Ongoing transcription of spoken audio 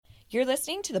You're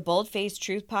listening to the Bold Faced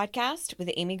Truth Podcast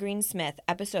with Amy Green Smith,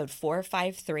 episode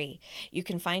 453. You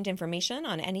can find information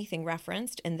on anything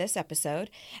referenced in this episode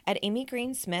at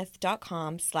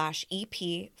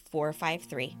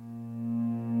amygreensmith.com/EP453.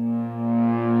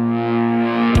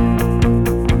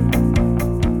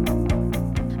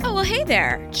 Oh, well, hey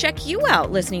there. Check you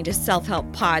out listening to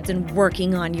self-help pods and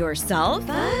working on yourself.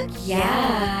 Fuck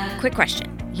yeah. Quick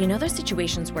question. You know those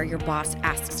situations where your boss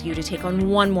asks you to take on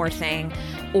one more thing,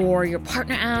 or your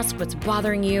partner asks what's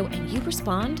bothering you, and you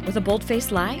respond with a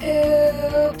bold-faced lie?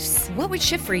 Oops. What would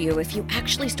shift for you if you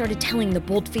actually started telling the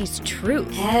bold-faced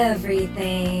truth?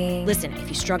 Everything. Listen, if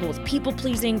you struggle with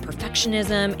people-pleasing,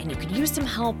 perfectionism, and you could use some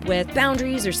help with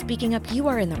boundaries or speaking up, you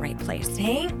are in the right place.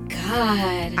 Thank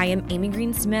God. I am Amy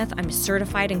Green Smith. I'm a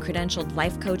certified and credentialed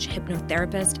life coach,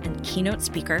 hypnotherapist, and keynote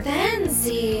speaker.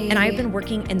 Fancy. And I've been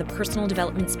working in the personal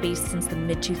development space since the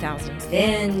mid-2000s.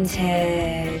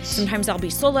 Vintage. Sometimes I'll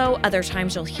be solo, other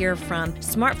times you'll hear from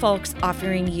smart folks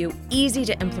offering you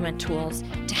easy-to-implement tools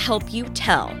to help you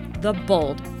tell the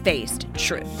bold-faced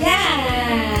truth.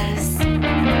 Yes.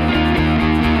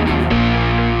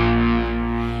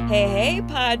 Hey,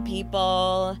 pod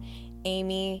people.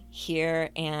 Amy here,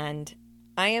 and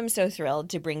I am so thrilled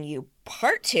to bring you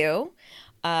part 2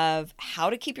 of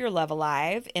how to keep your love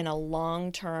alive in a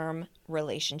long-term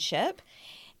relationship.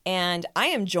 And I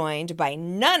am joined by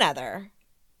none other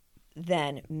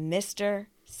than Mr.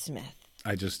 Smith.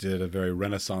 I just did a very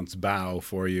Renaissance bow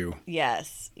for you.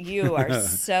 Yes, you are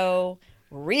so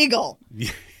regal.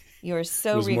 You are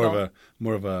so It was regal.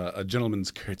 more of a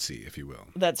gentleman's curtsy, if you will.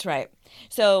 That's right.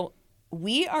 So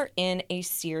we are in a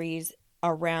series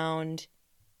around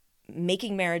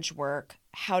making marriage work,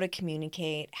 how to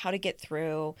communicate, how to get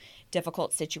through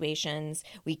difficult situations.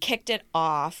 We kicked it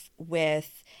off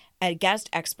with a guest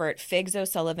expert, Figs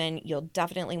O'Sullivan. You'll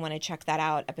definitely want to check that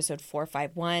out, episode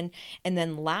 451. And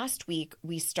then last week,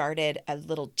 we started a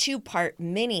little 2-part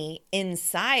mini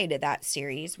inside of that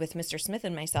series with Mr. Smith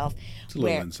and myself. It's a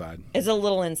little inside. It's a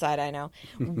little inside, I know,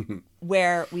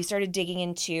 where we started digging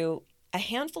into a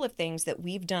handful of things that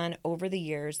we've done over the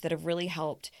years that have really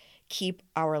helped keep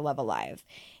our love alive.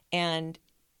 And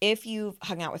if you've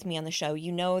hung out with me on the show,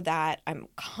 you know that I'm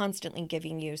constantly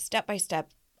giving you step-by-step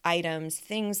items,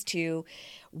 things to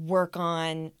work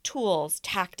on, tools,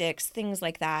 tactics, things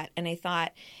like that. And I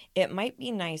thought it might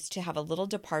be nice to have a little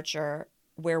departure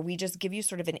where we just give you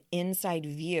sort of an inside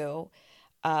view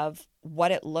of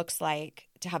what it looks like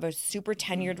to have a super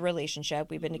tenured relationship.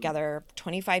 We've been together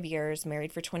 25 years,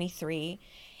 married for 23.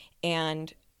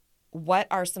 And what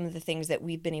are some of the things that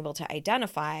we've been able to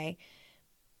identify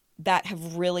that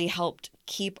have really helped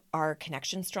keep our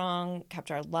connection strong, kept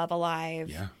our love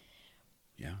alive? Yeah.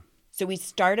 So we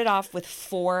started off with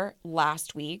 4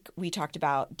 last week. We talked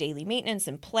about daily maintenance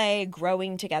and play,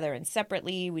 growing together and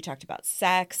separately. We talked about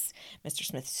sex. Mr.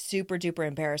 Smith super duper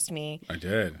embarrassed me. I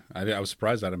did. I was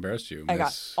surprised that embarrassed you. I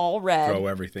got all red. Throw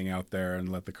everything out there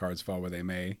and let the cards fall where they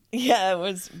may. Yeah, it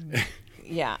was.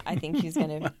 Yeah, I think he's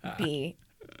going to be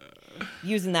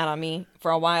using that on me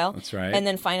for a while. That's right. And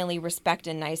then finally, respect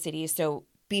and nicety. So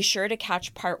be sure to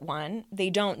catch part 1. They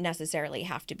don't necessarily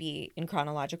have to be in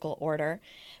chronological order,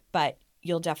 but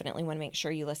you'll definitely want to make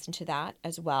sure you listen to that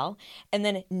as well. And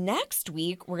then next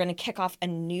week, we're going to kick off a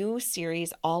new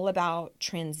series all about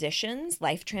transitions,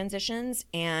 life transitions,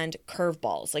 and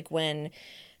curveballs. Like when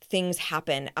things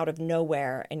happen out of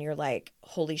nowhere and you're like,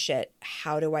 holy shit,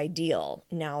 how do I deal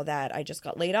now that I just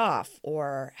got laid off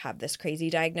or have this crazy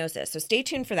diagnosis? So stay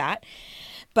tuned for that.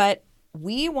 But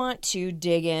we want to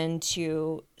dig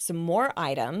into some more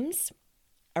items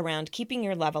around keeping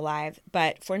your love alive,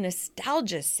 but for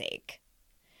nostalgia's sake,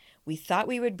 we thought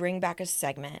we would bring back a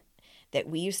segment that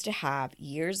we used to have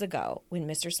years ago when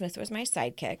Mr. Smith was my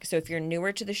sidekick. So if you're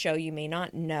newer to the show, you may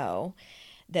not know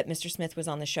that Mr. Smith was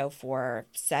on the show for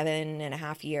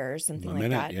 7.5 years, something like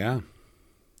that. Yeah.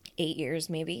 8 years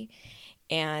maybe.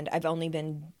 And I've only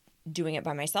been doing it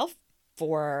by myself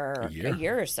for a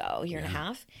year or so, year and a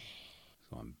half.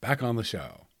 So I'm back on the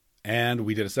show. And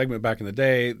we did a segment back in the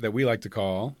day that we like to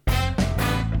call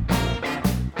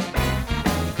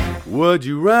Would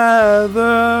You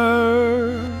Rather?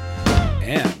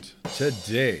 And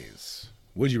today's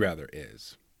Would You Rather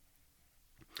is,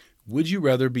 would you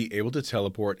rather be able to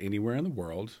teleport anywhere in the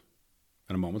world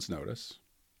at a moment's notice?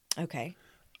 Okay.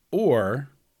 Or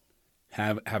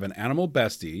have an animal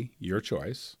bestie, your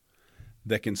choice,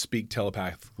 that can speak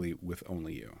telepathically with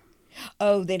only you?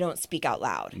 Oh, they don't speak out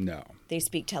loud. No. They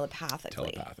speak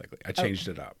telepathically. I changed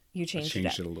it up. You changed it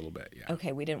it a little bit, yeah.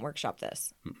 Okay, we didn't workshop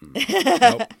this.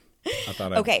 Nope. I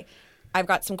thought Okay, I've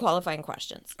got some qualifying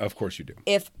questions. Of course you do.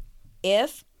 If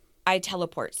I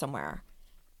teleport somewhere.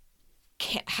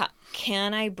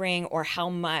 Can I bring, or how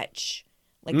much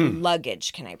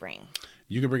luggage can I bring?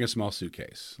 You can bring a small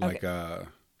suitcase, like a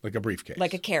briefcase,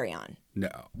 Like a carry-on. No,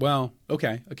 well,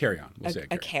 okay, a carry-on. We'll say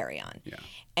A carry-on. Yeah,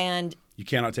 And you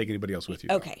cannot take anybody else with you.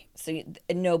 though. okay, so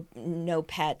no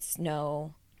pets,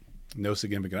 no. No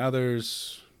significant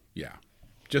others. Yeah,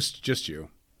 just you.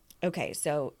 Okay,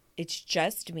 so it's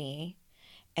just me,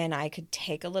 and I could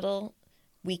take a little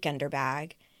weekender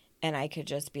bag, and I could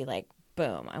just be like,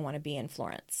 boom, I want to be in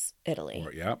Florence, Italy.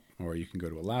 Or you can go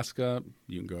to Alaska.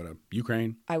 You can go to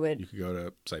Ukraine. I would. You could go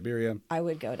to Siberia. I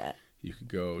would go to. You could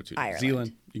go to Ireland. New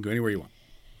Zealand. You can go anywhere you want.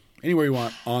 Anywhere you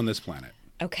want on this planet.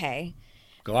 Okay.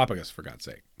 Galapagos, for God's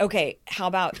sake. Okay. How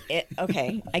about it?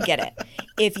 Okay, I get it.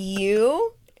 If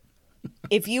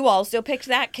you also picked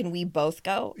that, can we both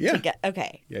go? Yeah.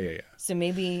 Okay. Yeah. So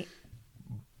maybe.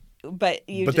 But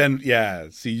then, yeah.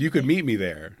 See, you could meet me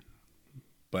there,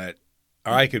 or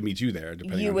I could meet you there.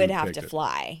 Depending you on would who have picked to it.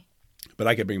 fly. But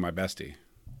I could bring my bestie.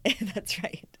 That's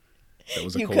right. That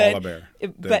was a You koala could, bear.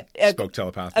 but That spoke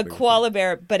telepathically. A with me. koala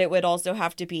bear, but it would also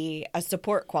have to be a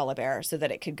support koala bear so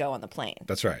that it could go on the plane.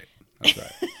 That's right. I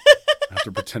have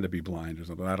to pretend to be blind or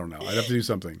something. I don't know. I'd have to do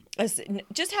something.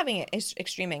 Just having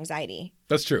extreme anxiety.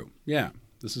 That's true. Yeah.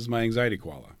 This is my anxiety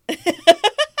koala.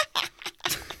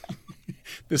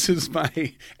 This is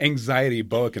my anxiety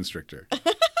boa constrictor.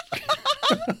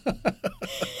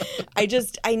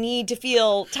 I need to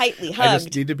feel tightly I just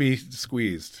hugged. need to be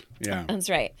squeezed. Yeah. That's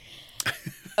right.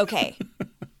 Okay.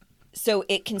 So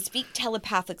it can speak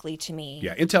telepathically to me.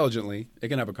 Yeah. Intelligently, it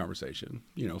can have a conversation.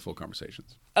 Full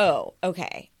conversations. Oh,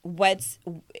 okay.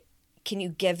 Can you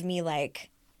give me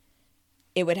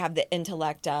it would have the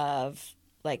intellect of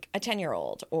like a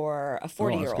 10-year-old or a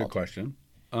 40-year-old? That's a good question.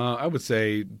 I would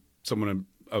say someone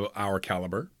of our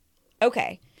caliber.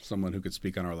 Okay. Someone who could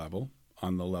speak on our level,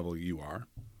 on the level you are.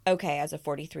 Okay, as a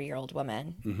 43-year-old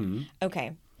woman. Mm-hmm.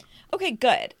 Okay. Okay,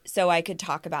 good. So I could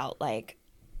talk about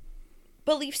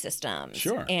belief systems,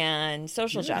 Sure, and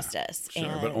social justice, Sure,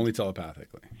 and but only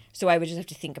telepathically. so I would just have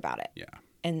to think about it. Yeah.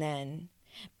 And then,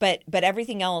 but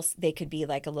everything else, they could be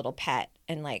like a little pet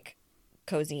and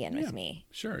cozy in with me.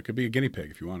 Sure, it could be a guinea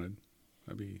pig if you wanted.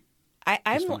 That'd be.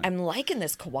 I'm liking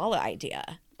this koala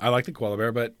idea. I like the koala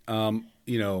bear, but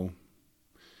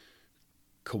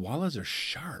koalas are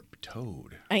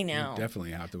sharp-toed. I know. You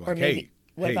definitely have to. Or maybe,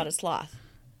 what about a sloth?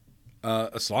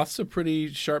 A sloth's a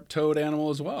pretty sharp-toed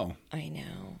animal as well. I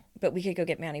know, but we could go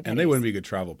get Manny. And they wouldn't be good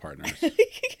travel partners. We could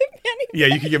get Manny. Yeah,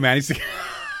 you could get Manny.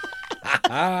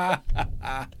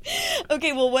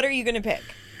 Okay, well, what are you going to pick?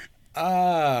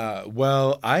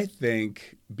 Well, I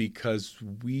think because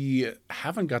we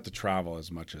haven't got to travel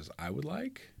as much as I would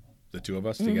like, the two of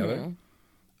us together,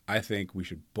 I think we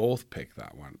should both pick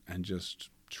that one and just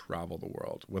travel the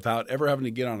world without ever having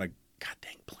to get on a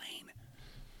goddamn plane.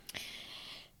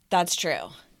 That's true.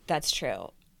 That's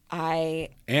true.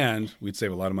 And we'd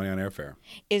save a lot of money on airfare.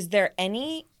 Is there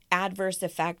any adverse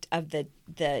effect of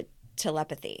the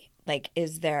telepathy?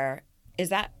 Is that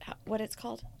what it's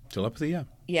called? Telepathy, yeah.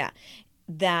 Yeah.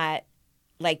 That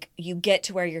you get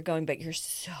to where you're going, but you're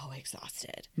so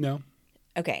exhausted. No.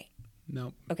 Okay.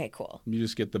 No. Okay, cool. You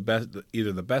just get the best,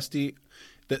 either the bestie.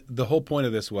 The whole point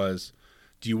of this was,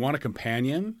 do you want a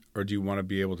companion or do you want to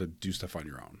be able to do stuff on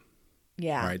your own?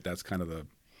 Yeah. Right? That's kind of the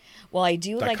Well, I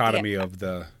do dichotomy of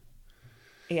the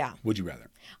yeah. would you rather.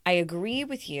 I agree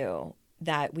with you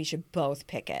that we should both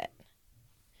pick it.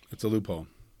 It's a loophole.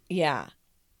 Yeah.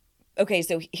 Okay,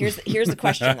 so here's the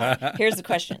question. Though. Here's the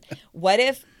question. What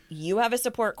if you have a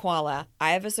support koala,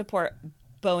 I have a support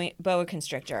boa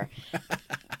constrictor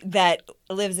that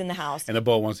lives in the house? And a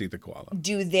boa wants to eat the koala.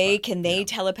 Can they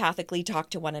telepathically talk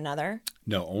to one another?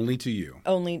 No, only to you.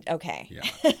 Only okay.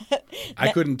 Yeah.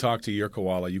 I couldn't talk to your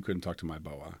koala. You couldn't talk to my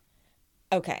boa.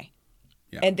 Okay.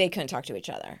 Yeah. And they couldn't talk to each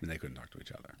other. And they couldn't talk to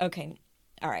each other. Okay.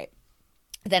 All right.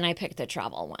 Then I pick the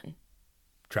travel one.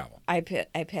 Travel. I pick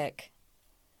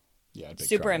Yeah. I'd pick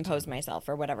superimpose travel. myself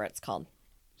or whatever it's called.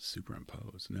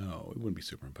 Superimpose? No, it wouldn't be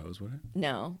superimpose, would it?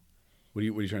 No. What are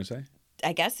you trying to say?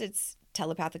 I guess it's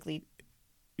telepathically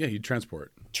Yeah, you'd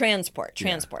transport. transport.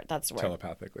 Yeah. That's the word.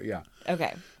 Telepathically, yeah.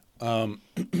 Okay.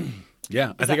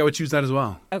 Yeah, I think I would choose that as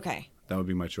well. Okay. That would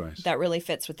be my choice. That really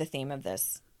fits with the theme of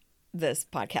this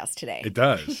podcast today. It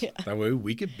does. Yeah. That way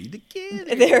we could be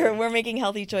together. We're making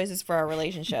healthy choices for our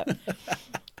relationship.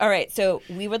 All right, so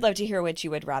we would love to hear what you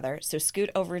would rather. So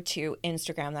scoot over to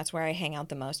Instagram. That's where I hang out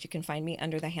the most. You can find me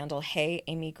under the handle Hey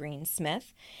Amy Green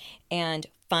Smith, and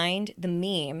find the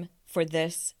meme for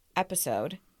this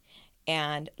episode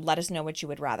and let us know what you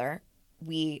would rather.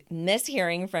 We miss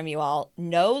hearing from you all.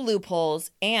 No loopholes,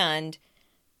 and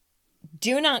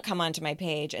Do not come onto my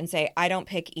page and say, I don't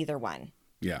pick either one.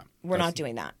 Yeah. We're not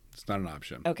doing that. It's not an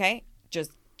option. Okay?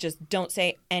 Just don't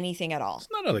say anything at all. It's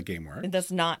not how the game works.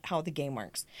 That's not how the game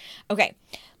works. Okay,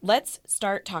 let's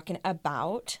start talking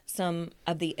about some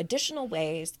of the additional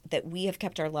ways that we have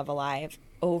kept our love alive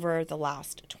over the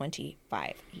last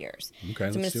 25 years. Okay, so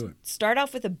let's I'm do gonna it. start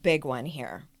off with a big one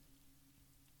here.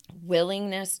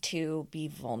 Willingness to be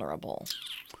vulnerable.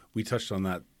 We touched on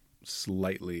that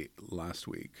slightly last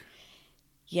week.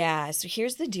 Yeah, so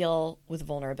here's the deal with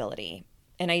vulnerability.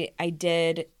 And I've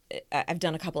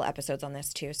done a couple of episodes on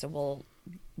this too, so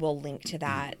we'll link to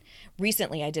that.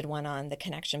 Recently, I did one on the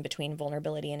connection between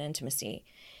vulnerability and intimacy.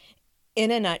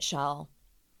 In a nutshell,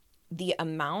 the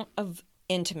amount of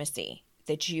intimacy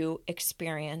that you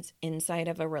experience inside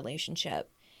of a relationship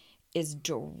is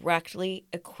directly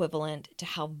equivalent to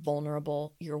how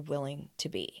vulnerable you're willing to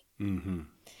be. Mm-hmm.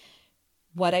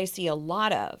 What I see a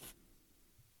lot of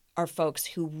are folks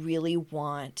who really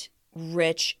want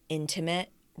rich, intimate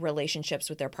relationships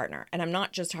with their partner. And I'm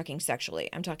not just talking sexually.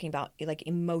 I'm talking about like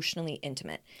emotionally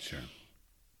intimate. Sure.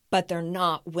 But they're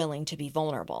not willing to be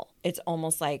vulnerable. It's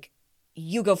almost like,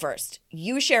 you go first.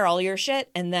 You share all your shit,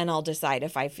 and then I'll decide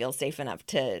if I feel safe enough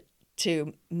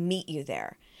to meet you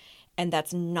there. And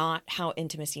that's not how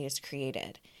intimacy is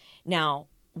created. Now,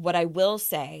 what I will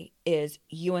say is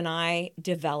you and I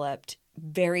developed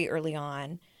very early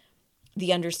on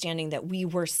the understanding that we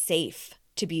were safe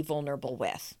to be vulnerable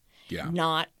with. Yeah.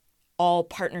 Not all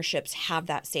partnerships have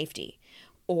that safety,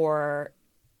 or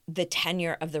the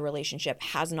tenure of the relationship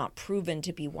has not proven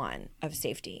to be one of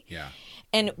safety. Yeah.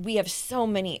 And we have so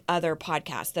many other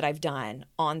podcasts that I've done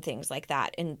on things like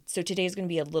that. And so today's going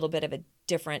to be a little bit of a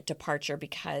different departure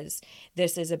because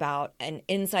this is about an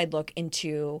inside look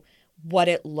into what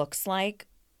it looks like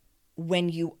when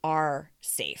you are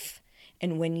safe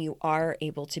and when you are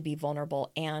able to be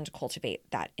vulnerable and cultivate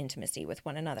that intimacy with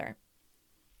one another.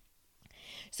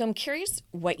 So I'm curious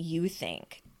what you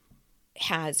think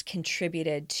has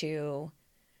contributed to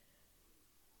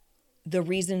the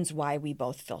reasons why we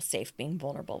both feel safe being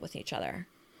vulnerable with each other.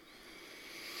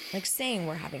 Like saying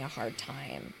we're having a hard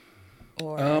time,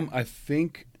 or I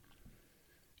think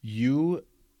you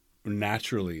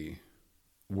naturally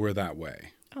were that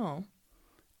way. oh,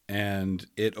 And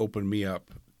it opened me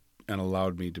up and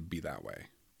allowed me to be that way.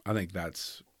 I think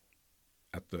that's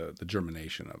at the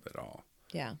germination of it all.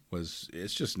 yeah,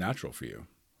 It's just natural for you.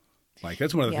 Like,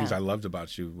 that's one of the things Yeah. I loved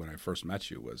about you when I first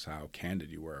met you, was how candid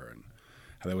you were and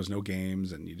how there was no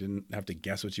games and you didn't have to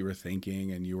guess what you were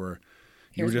thinking, and you were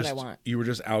Here's what just I want. you were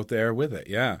just out there with it.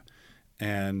 Yeah.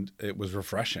 And it was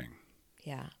refreshing.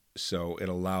 yeah. So it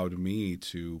allowed me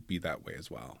to be that way as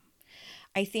well.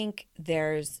 I think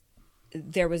there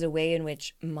was a way in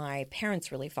which my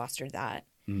parents really fostered that.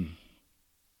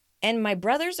 And my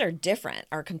brothers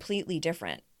are completely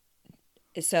different.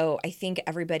 So I think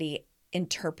everybody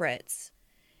interprets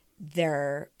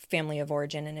their family of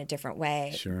origin in a different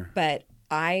way. Sure. But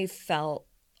I felt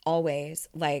always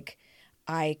like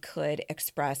I could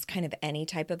express kind of any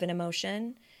type of an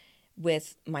emotion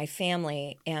with my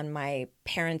family, and my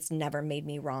parents never made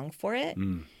me wrong for it.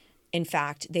 In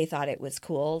fact, they thought it was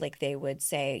cool. Like, they would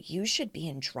say, you should be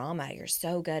in drama. You're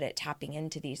so good at tapping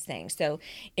into these things. So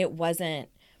it was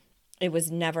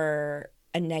never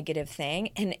a negative thing.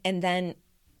 And then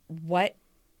what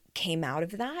came out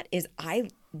of that is I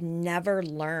never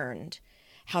learned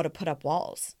how to put up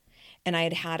walls. And I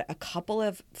had had a couple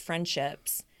of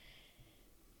friendships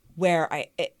where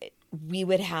we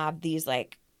would have these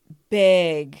like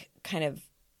big kind of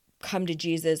come to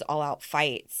Jesus all out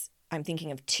fights. I'm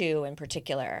thinking of two in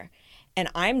particular. And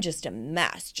I'm just a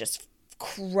mess, just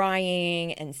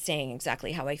crying and saying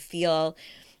exactly how I feel.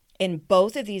 In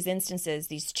both of these instances,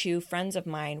 these two friends of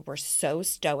mine were so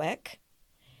stoic,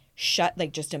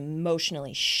 just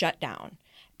emotionally shut down,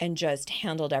 and just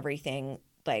handled everything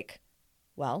like,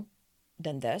 well,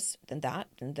 then this, then that,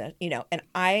 then that, and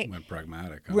I Went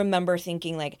pragmatic. Huh? remember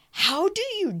thinking like, how do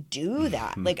you do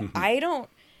that? Like,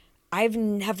 I've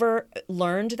never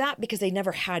learned that because I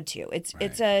never had to.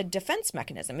 It's a defense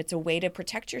mechanism. It's a way to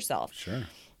protect yourself.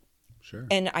 Sure.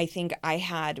 And I think I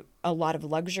had a lot of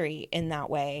luxury in that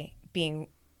way, being,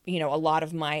 a lot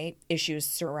of my issues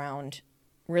surround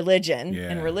religion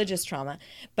and religious trauma,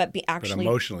 but But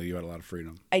emotionally, you had a lot of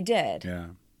freedom. I did. Yeah.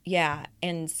 Yeah.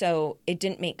 And so it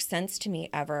didn't make sense to me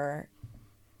ever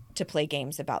to play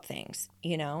games about things,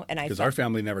 and I Because felt our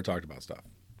family never talked about stuff.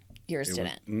 yours It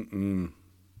didn't.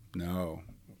 No.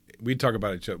 We'd talk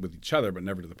about it with each other, but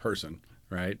never to the person,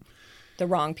 right? The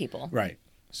wrong people. Right.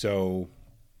 So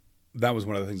that was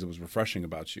one of the things that was refreshing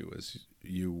about you, is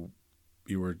you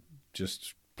were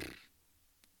just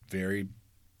very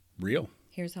real.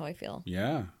 Here's how I feel.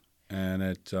 Yeah. And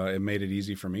it made it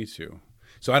easy for me too.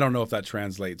 So I don't know if that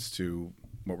translates to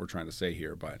what we're trying to say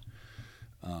here, but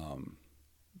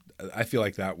I feel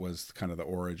like that was kind of the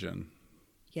origin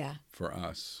Yeah. for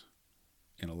us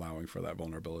in allowing for that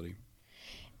vulnerability.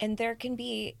 And there can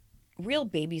be real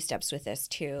baby steps with this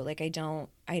too. Like I don't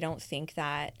think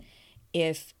that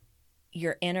if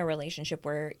you're in a relationship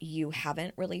where you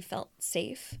haven't really felt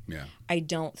safe, Yeah. I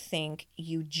don't think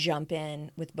you jump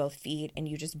in with both feet and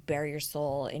you just bare your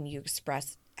soul and you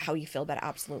express how you feel about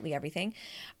absolutely everything.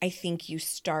 I think you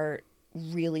start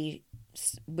really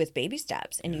with baby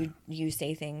steps and you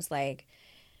say things like,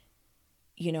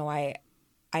 you know, I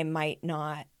might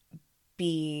not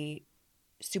be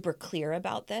super clear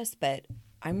about this, but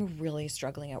I'm really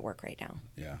struggling at work right now.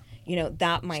 Yeah. You know,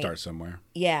 that might Start somewhere.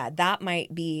 Yeah, that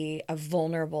might be a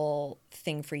vulnerable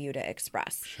thing for you to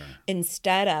express. Sure.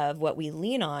 Instead of what we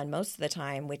lean on most of the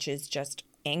time, which is just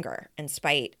anger and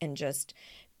spite and just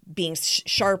being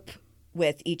sharp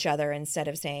with each other instead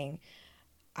of saying,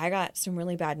 I got some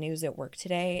really bad news at work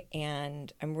today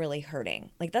and I'm really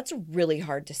hurting. Like, that's really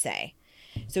hard to say.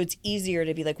 So it's easier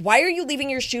to be like, why are you leaving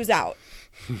your shoes out?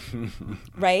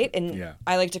 Right? And Yeah.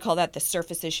 I like to call that the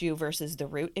surface issue versus the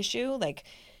root issue. Like,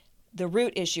 the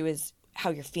root issue is how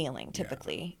you're feeling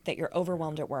typically, that you're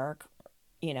overwhelmed at work,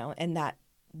 you know, and that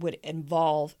would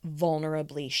involve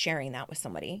vulnerably sharing that with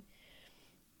somebody.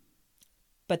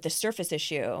 But the surface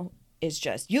issue is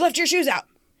just, you left your shoes out.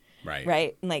 Right.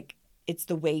 Right? And like, it's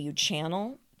the way you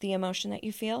channel the emotion that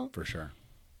you feel. For sure.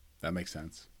 That makes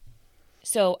sense.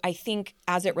 So I think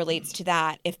as it relates to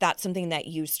that, if that's something that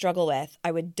you struggle with,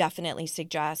 I would definitely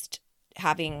suggest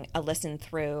having a listen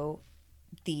through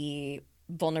the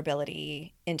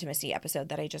vulnerability intimacy episode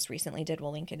that I just recently did.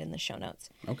 We'll link it in the show notes.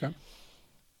 Okay.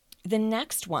 The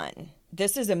next one,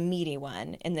 this is a meaty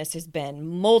one, and this has been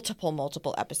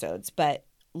multiple episodes, but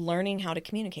learning how to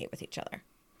communicate with each other.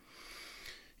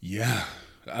 Yeah.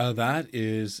 That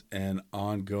is an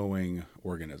ongoing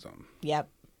organism. Yep.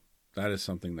 That is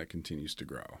something that continues to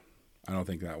grow. I don't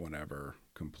think that one ever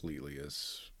completely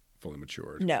is fully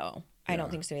matured. No, I don't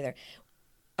Yeah. think so either.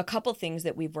 A couple things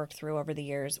that we've worked through over the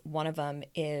years, one of them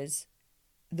is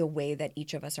the way that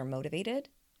each of us are motivated.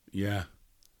 Yeah.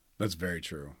 That's very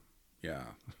true. Yeah.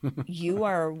 You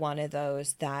are one of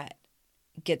those that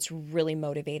gets really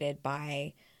motivated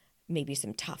by maybe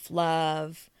some tough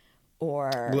love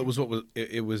or Well, it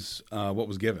was what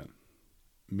was given,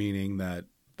 meaning that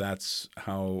that's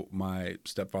how my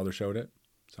stepfather showed it.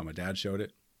 It's how my dad showed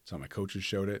it. It's how my coaches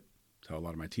showed it. It's how a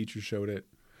lot of my teachers showed it.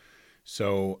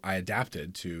 So I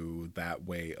adapted to that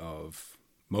way of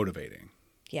motivating.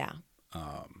 yeah.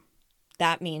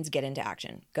 That means get into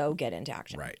action. Go get into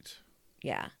action. Right.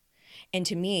 Yeah. And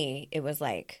to me, it was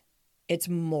like, it's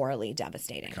morally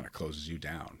devastating. Kind of closes you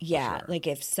down. for Yeah. sure. Like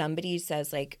if somebody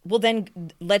says like, well,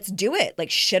 then let's do it. Like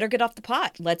shit or get off the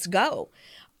pot. Let's go.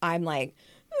 I'm like,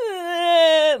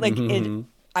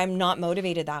 I'm not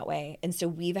motivated that way. And so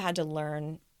we've had to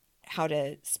learn how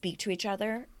to speak to each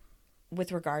other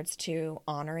with regards to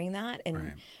honoring that. And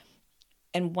Right.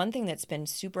 and one thing that's been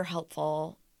super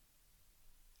helpful,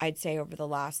 I'd say over the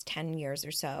last 10 years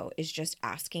or so, is just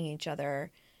asking each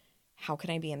other, how can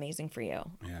I be amazing for you?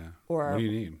 Yeah. Or What do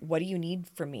you need? what do you need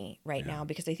from me right now?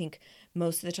 Because I think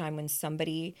most of the time when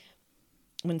somebody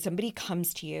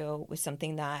comes to you with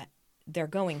something that they're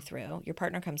going through, your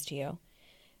partner comes to you,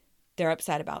 they're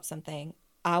upset about something,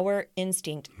 our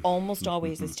instinct almost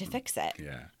always is to fix it.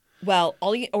 Yeah. Well,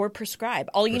 or prescribe.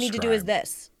 All you need to do is Prescribe.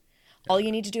 this. All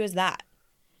you need to do is that.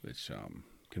 Which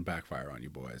can backfire on you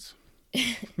boys.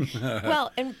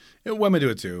 Well, and Yeah, women do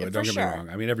it too. For Don't get sure. me wrong.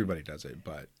 I mean, everybody does it,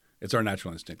 but it's our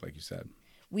natural instinct, like you said.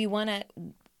 we want to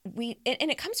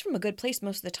and it comes from a good place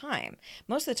most of the time.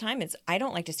 Most of the time it's I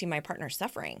don't like to see my partner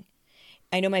suffering.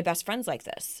 I know my best friend's like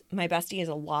this. My bestie is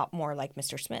a lot more like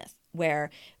Mr. Smith, where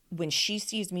when she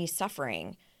sees me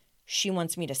suffering, she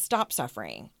wants me to stop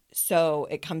suffering. So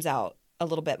it comes out a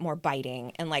little bit more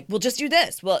biting and like, we'll just do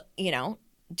this. Well, you know,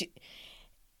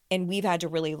 and we've had to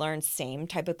really learn same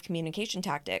type of communication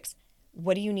tactics.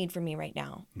 What do you need from me right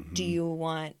now? Mm-hmm. Do you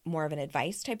want more of an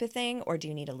advice type of thing, or do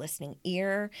you need a listening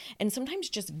ear? And sometimes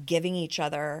just giving each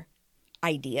other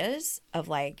ideas of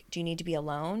like, do you need to be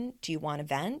alone? Do you want to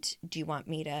vent? Do you want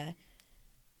me to?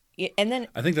 And then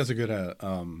I think that's a good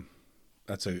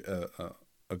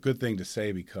a good thing to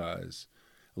say, because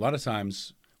a lot of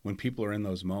times when people are in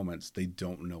those moments, they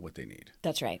don't know what they need.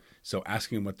 that's right. So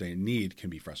asking them what they need can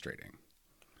be frustrating.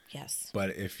 Yes.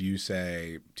 But if you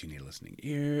say, do you need a listening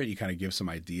ear? You kind of give some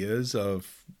ideas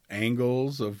of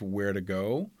angles of where to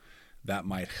go. That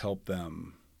might help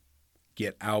them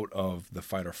get out of the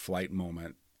fight or flight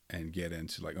moment and get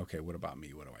into like, okay, what about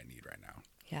me? What do I need right now?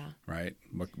 Yeah. Right?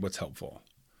 What's helpful?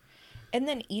 And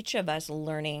then each of us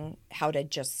learning how to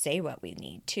just say what we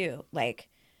need too. Like,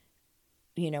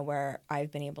 where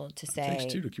I've been able to say, It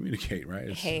takes two to communicate,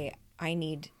 right? hey,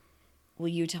 will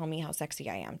you tell me how sexy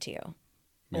I am to you?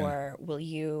 Yeah. Or will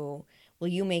you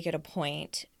make it a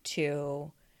point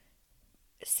to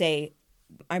say,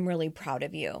 I'm really proud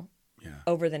of you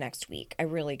over the next week. I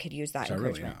really could use that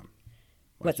encouragement. I really am.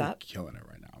 What's you're up? Killing it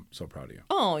right now. I'm so proud of you.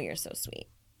 Oh, you're so sweet.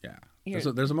 Yeah.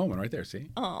 There's a moment right there, see?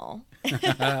 Oh.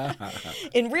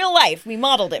 In real life, we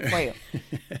modeled it for you.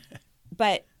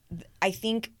 But I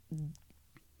think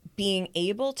being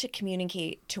able to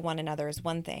communicate to one another is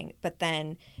one thing, but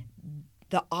then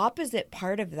the opposite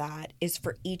part of that is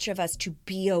for each of us to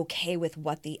be okay with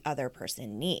what the other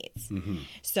person needs. Mm-hmm.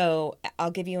 So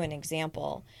I'll give you an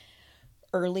example.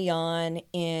 Early on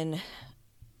in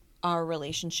our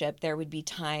relationship, there would be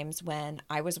times when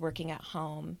I was working at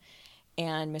home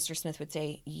and Mr. Smith would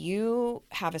say, you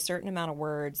have a certain amount of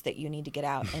words that you need to get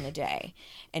out in a day.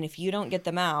 And if you don't get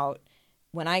them out,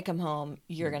 when I come home,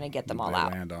 you're going to get them all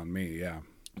out. They land on me, yeah.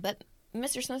 But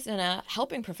Mr. Smith's in a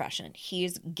helping profession.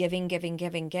 He's giving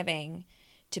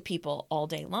to people all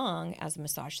day long as a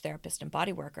massage therapist and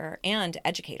body worker and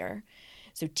educator.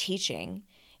 So teaching.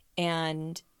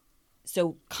 And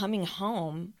so coming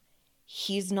home,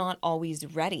 he's not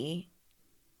always ready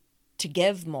to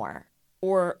give more.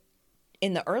 Or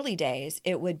in the early days,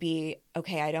 it would be,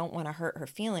 okay, I don't want to hurt her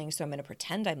feelings, so I'm going to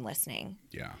pretend I'm listening.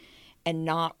 Yeah. And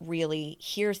not really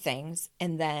hear things.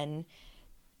 And then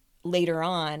later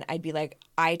on, I'd be like,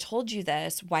 I told you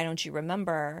this. Why don't you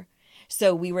remember?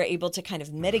 So we were able to kind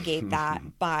of mitigate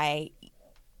that by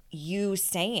you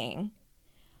saying,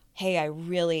 hey, I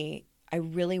really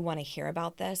want to hear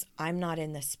about this. I'm not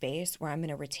in the space where I'm going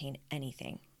to retain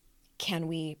anything. Can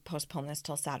we postpone this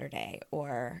till Saturday?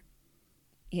 Or,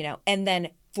 and then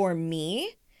for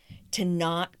me to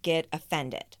not get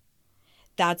offended.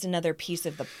 That's another piece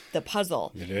of the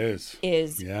puzzle. It is.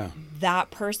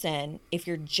 That person, if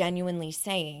you're genuinely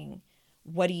saying,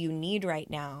 what do you need right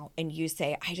now? And you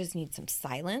say, I just need some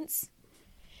silence.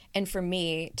 And for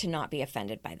me to not be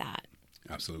offended by that.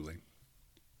 Absolutely.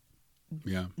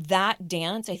 Yeah. That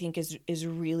dance, I think, is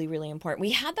really, really important.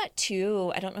 We had that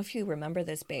too. I don't know if you remember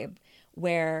this, babe,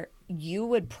 where you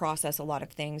would process a lot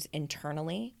of things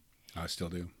internally. I still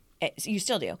do. You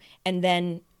still do. And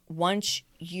then once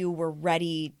you were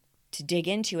ready to dig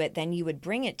into it, then you would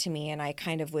bring it to me and I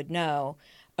kind of would know,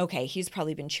 okay, he's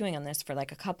probably been chewing on this for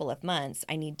like a couple of months.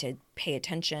 I need to pay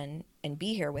attention and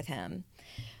be here with him.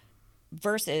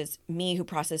 Versus me who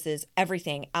processes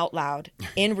everything out loud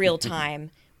in real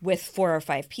time with 4 or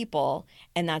 5 people.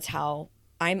 And that's how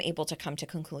I'm able to come to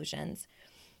conclusions.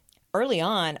 Early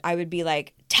on, I would be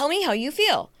like, tell me how you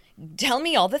feel. Tell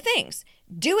me all the things.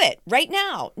 Do it right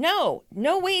now. No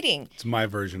waiting. It's my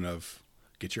version of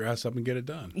get your ass up and get it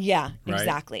done. Yeah, right?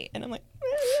 Exactly. And I'm like,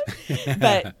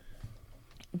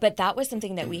 but that was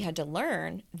something that we had to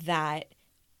learn, that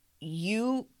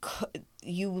you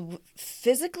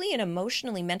physically and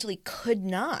emotionally, mentally could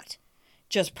not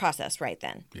just process right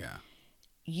then. Yeah.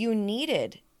 You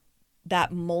needed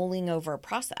that mulling over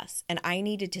process. And I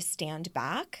needed to stand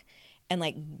back and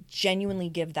like genuinely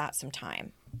give that some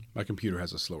time. My computer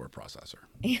has a slower processor.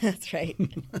 Yeah, that's right.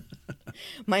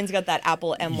 Mine's got that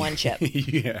Apple M1 chip.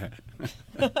 Yeah.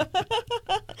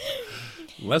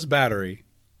 Less battery,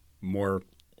 more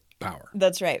power.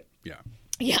 That's right. Yeah.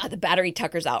 Yeah, the battery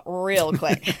tuckers out real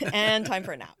quick. And time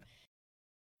for a nap.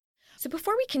 So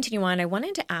before we continue on, I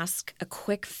wanted to ask a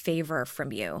quick favor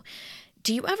from you.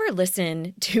 Do you ever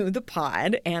listen to the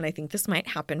pod, and I think this might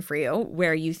happen for you,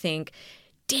 where you think,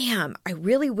 damn, I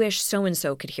really wish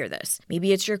so-and-so could hear this.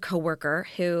 Maybe it's your coworker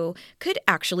who could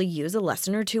actually use a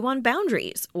lesson or two on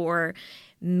boundaries, or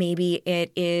maybe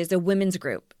it is a women's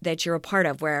group that you're a part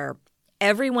of where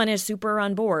everyone is super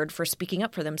on board for speaking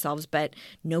up for themselves, but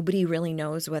nobody really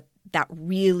knows what that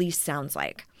really sounds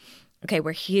like. Okay,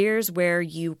 here's where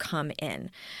you come in.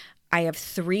 I have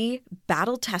 3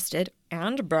 battle-tested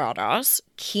and badass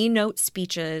keynote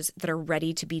speeches that are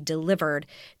ready to be delivered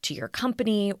to your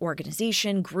company,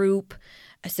 organization, group,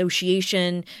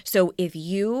 association. So if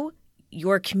you,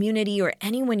 your community, or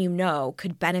anyone you know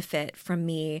could benefit from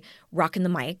me rocking the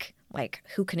mic, like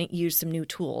who couldn't use some new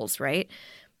tools, right?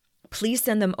 Please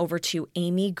send them over to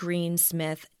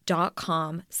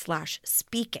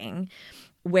amygreensmith.com/speaking,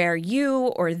 where you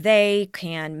or they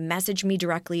can message me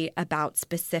directly about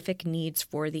specific needs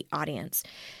for the audience.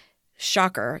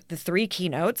 Shocker, the 3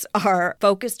 keynotes are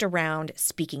focused around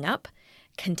speaking up,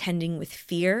 contending with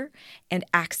fear, and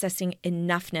accessing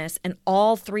enoughness. And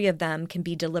all three of them can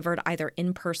be delivered either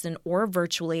in person or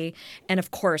virtually, and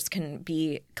of course can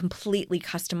be completely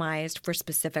customized for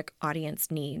specific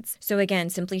audience needs. So again,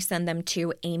 simply send them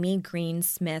to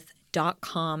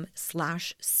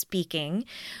amygreensmith.com/speaking,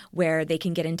 where they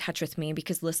can get in touch with me,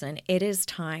 because listen, it is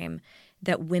time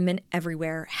that women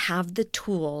everywhere have the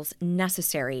tools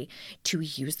necessary to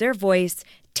use their voice,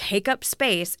 take up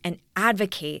space, and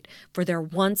advocate for their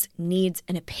wants, needs,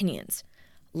 and opinions,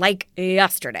 like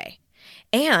yesterday.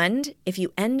 And if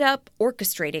you end up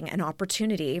orchestrating an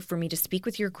opportunity for me to speak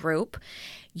with your group,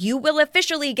 you will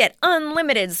officially get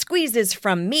unlimited squeezes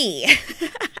from me.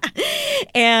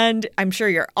 And I'm sure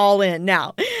you're all in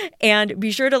now. And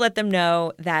be sure to let them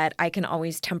know that I can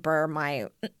always temper my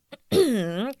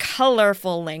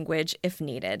colorful language if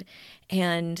needed.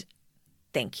 And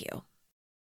thank you.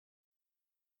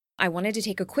 I wanted to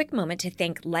take a quick moment to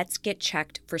thank Let's Get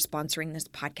Checked for sponsoring this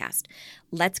podcast.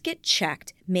 Let's Get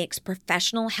Checked makes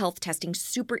professional health testing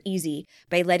super easy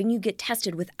by letting you get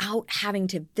tested without having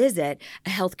to visit a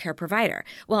healthcare provider.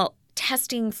 Well,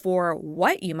 testing for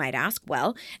what, you might ask?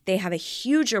 Well, they have a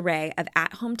huge array of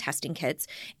at-home testing kits,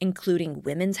 including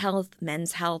women's health,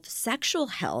 men's health, sexual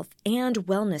health, and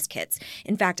wellness kits.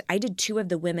 In fact, I did 2 of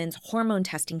the women's hormone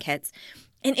testing kits,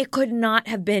 and it could not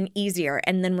have been easier.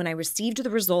 And then when I received the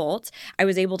results, I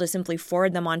was able to simply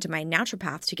forward them on to my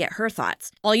naturopath to get her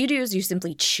thoughts. All you do is you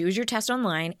simply choose your test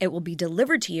online. It will be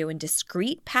delivered to you in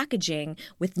discreet packaging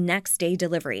with next day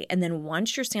delivery. And then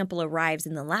once your sample arrives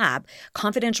in the lab,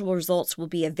 confidential results will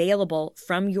be available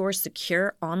from your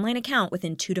secure online account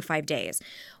within 2 to 5 days.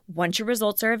 Once your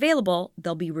results are available,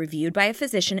 they'll be reviewed by a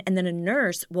physician, and then a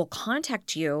nurse will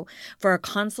contact you for a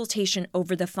consultation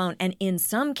over the phone. And in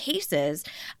some cases,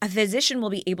 a physician will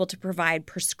be able to provide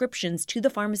prescriptions to the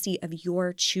pharmacy of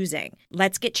your choosing.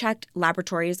 Let's Get Checked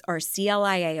laboratories are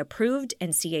CLIA approved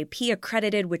and CAP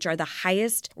accredited, which are the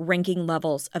highest ranking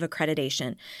levels of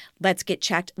accreditation. Let's Get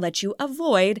Checked lets you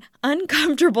avoid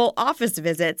uncomfortable office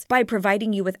visits by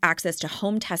providing you with access to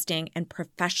home testing and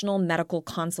professional medical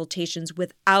consultations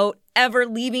without ever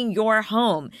leaving your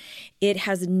home. It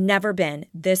has never been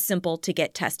this simple to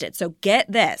get tested. So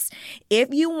get this. If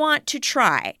you want to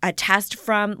try a test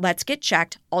from Let's Get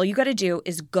Checked, all you got to do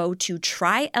is go to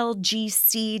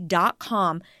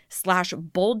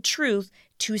trylgc.com/boldtruth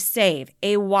to save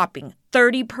a whopping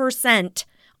 30%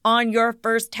 on your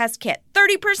first test kit.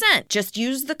 30%. Just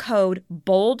use the code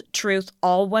BOLDTRUTH,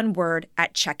 all one word,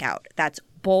 at checkout. That's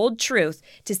BOLDTRUTH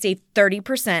to save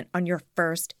 30% on your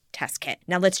first test kit.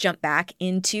 Now let's jump back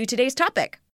into today's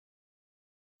topic.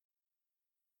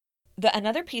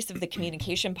 Another piece of the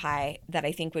communication pie that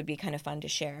I think would be kind of fun to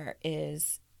share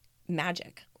is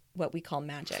magic, what we call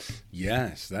magic.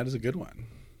 Yes, that is a good one.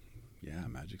 Yeah,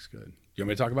 magic's good. You want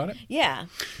me to talk about it? Yeah.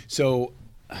 So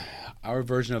our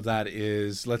version of that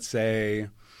is, let's say,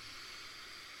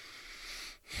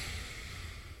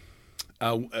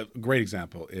 a great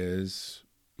example is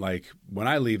like when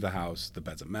I leave the house, the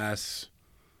bed's a mess.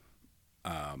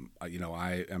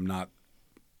 I am not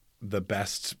the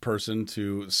best person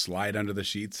to slide under the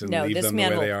sheets and leave them the way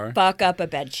they are. No, this man will fuck up a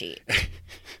bed sheet.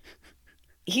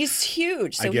 He's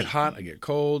huge. So I get hot, I get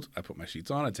cold, I put my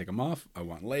sheets on, I take them off. I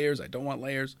want layers, I don't want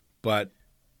layers. But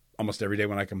almost every day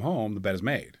when I come home, the bed is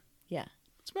made. Yeah.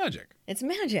 It's magic. It's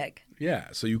magic. Yeah.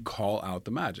 So you call out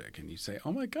the magic and you say,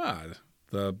 oh my God,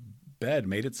 the bed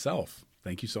made itself.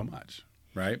 Thank you so much.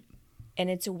 Right? And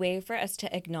it's a way for us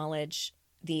to acknowledge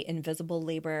the invisible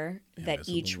labor that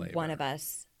each one of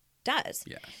us does.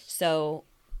 Yes. So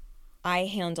I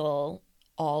handle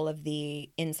all of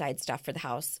the inside stuff for the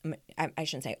house. I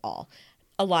shouldn't say all.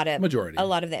 A lot of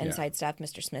the inside stuff.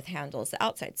 Mr. Smith handles the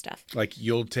outside stuff. Like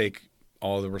you'll take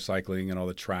all the recycling and all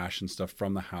the trash and stuff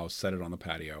from the house, set it on the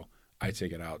patio. I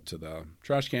take it out to the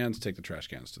trash cans, take the trash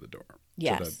cans to the door.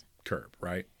 Yes. To the curb,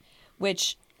 right?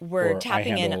 Which we're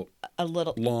tapping in a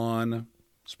little. Lawn,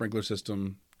 sprinkler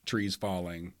system, trees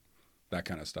falling, that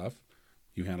kind of stuff.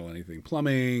 You handle anything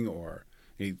plumbing or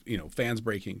fans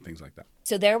breaking, things like that.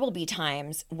 So there will be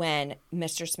times when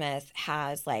Mr. Smith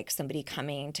has like somebody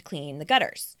coming to clean the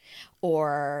gutters,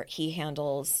 or he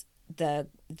handles the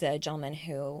gentleman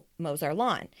who mows our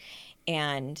lawn,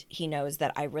 and he knows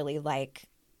that I really like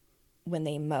when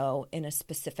they mow in a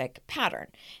specific pattern.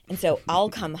 And so I'll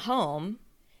come home,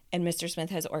 and Mr.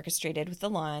 Smith has orchestrated with the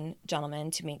lawn gentleman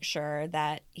to make sure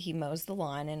that he mows the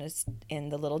lawn in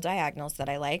the little diagonals that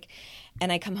I like.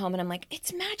 And I come home and I'm like,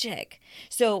 it's magic.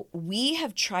 So we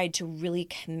have tried to really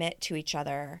commit to each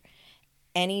other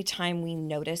anytime we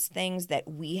notice things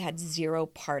that we had zero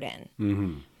part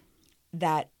in,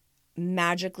 that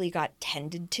magically got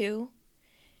tended to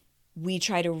we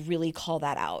try to really call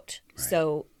that out. Right.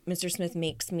 So Mr. Smith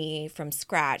makes me from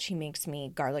scratch. He makes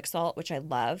me garlic salt, which I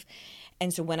love.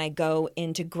 And so when I go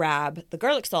in to grab the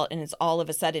garlic salt and it's all of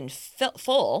a sudden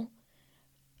full,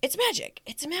 it's magic.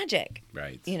 It's magic.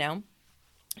 Right. You know?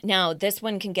 Now, this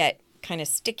one can get kind of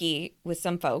sticky with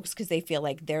some folks because they feel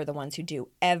like they're the ones who do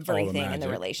everything in the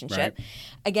magic, relationship. right.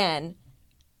 Again,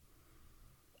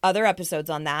 other episodes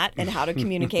on that and how to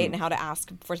communicate and how to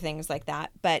ask for things like that.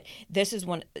 But this is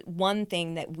one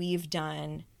thing that we've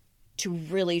done to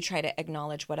really try to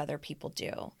acknowledge what other people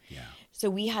do. Yeah.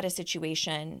 So we had a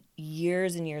situation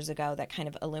years and years ago that kind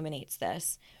of illuminates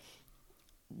this,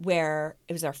 where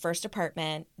it was our first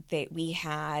apartment that we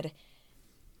had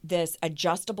this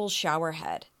adjustable shower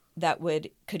head that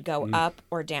could go up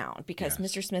or down because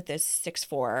Yes. Mr. Smith is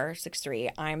 6'4",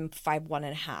 6'3". I'm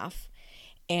 5'1.5",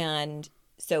 and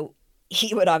so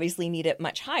he would obviously need it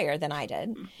much higher than I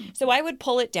did. So I would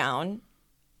pull it down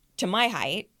to my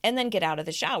height and then get out of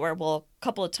the shower. Well, a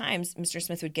couple of times Mr.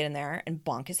 Smith would get in there and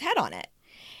bonk his head on it.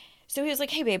 So he was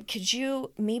like, hey, babe, could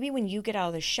you, maybe when you get out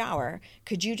of the shower,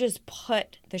 could you just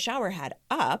put the shower head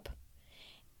up?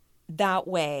 That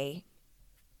way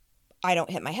I don't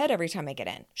hit my head every time I get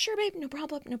in. Sure, babe, no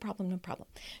problem, no problem, no problem.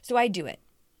 So I do it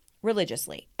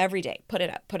religiously every day. Put it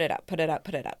up, put it up, put it up,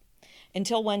 put it up.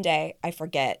 Until one day I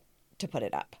forget to put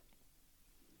it up.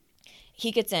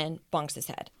 He gets in, bonks his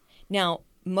head. Now,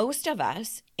 most of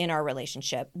us in our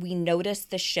relationship, we notice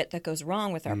the shit that goes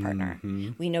wrong with our partner.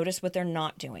 We notice what they're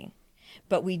not doing.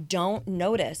 But we don't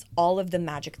notice all of the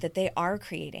magic that they are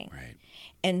creating. Right.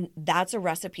 And that's a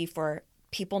recipe for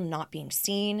people not being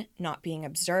seen, not being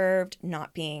observed,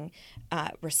 not being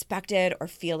respected, or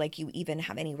feel like you even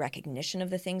have any recognition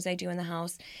of the things I do in the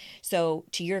house. So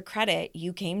to your credit,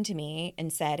 you came to me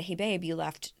and said, hey, babe, you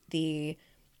left the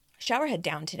shower head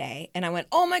down today. And I went,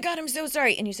 oh my God, I'm so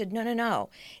sorry. And you said, no, no, no.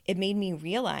 It made me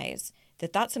realize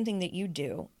that that's something that you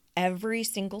do every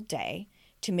single day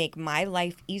to make my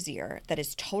life easier. That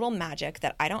is total magic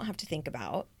that I don't have to think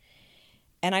about.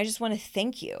 And I just want to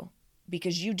thank you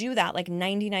because you do that like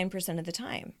 99% of the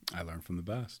time. I learned from the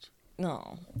best.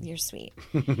 Oh, you're sweet.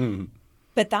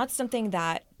 But that's something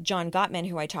that John Gottman,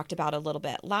 who I talked about a little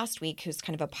bit last week, who's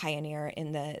kind of a pioneer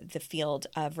in the field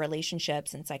of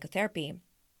relationships and psychotherapy,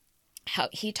 how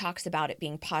he talks about it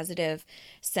being positive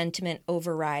sentiment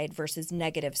override versus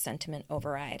negative sentiment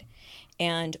override.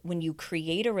 And when you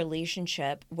create a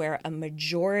relationship where a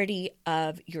majority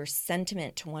of your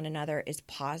sentiment to one another is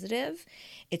positive,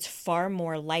 it's far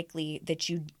more likely that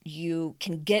you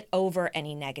can get over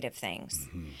any negative things.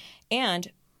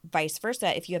 And vice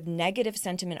versa, if you have negative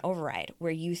sentiment override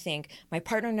where you think my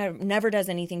partner never does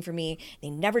anything for me, they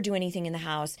never do anything in the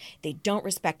house, they don't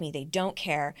respect me, they don't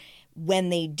care, when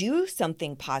they do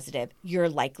something positive, you're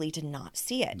likely to not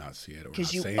see it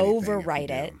because you override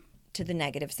it to the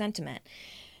negative sentiment.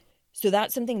 So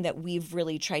that's something that we've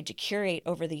really tried to curate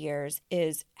over the years,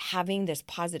 is having this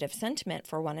positive sentiment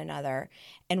for one another.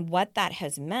 And what that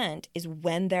has meant is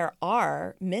when there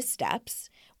are missteps,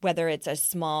 whether it's as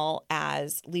small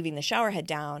as leaving the shower head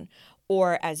down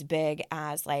or as big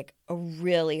as like a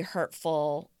really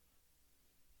hurtful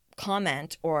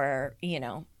comment or,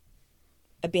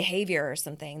 a behavior or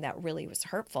something that really was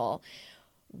hurtful,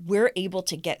 we're able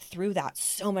to get through that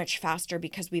so much faster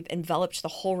because we've enveloped the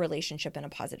whole relationship in a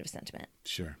positive sentiment.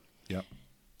 Sure. Yep.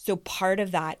 So part of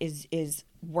that is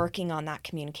working on that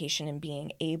communication and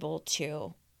being able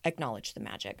to acknowledge the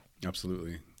magic.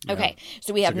 Absolutely. Yeah. Okay,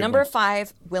 so we have number one.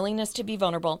 5, willingness to be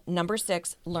vulnerable. Number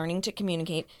 6, learning to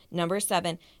communicate. Number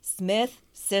 7, Smith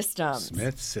Systems.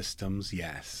 Smith Systems,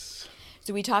 yes.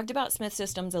 So we talked about Smith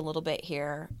Systems a little bit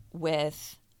here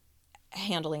with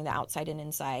handling the outside and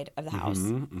inside of the house.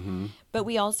 But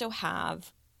we also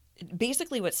have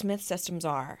basically what Smith Systems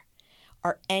are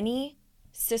any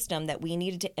system that we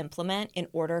needed to implement in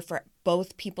order for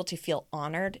both people to feel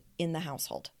honored in the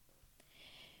household.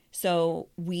 So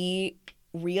we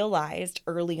realized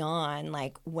early on,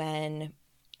 like when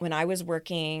I was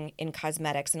working in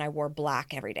cosmetics and I wore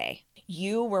black every day,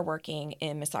 you were working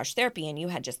in massage therapy and you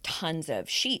had just tons of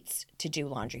sheets to do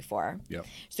laundry for. Yep.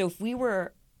 So if we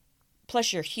were,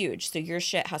 plus you're huge, so your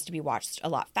shit has to be washed a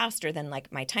lot faster than like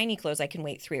my tiny clothes. I can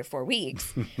wait 3 or 4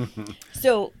 weeks.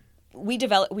 So we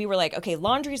were like, okay,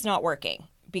 laundry's not working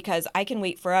because I can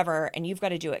wait forever and you've got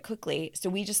to do it quickly. So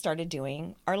we just started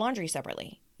doing our laundry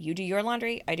separately. You do your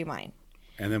laundry, I do mine.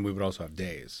 And then we would also have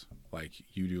days. Like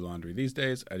you do laundry these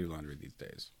days, I do laundry these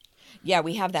days. Yeah,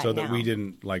 we have that so now. that we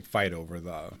didn't like fight over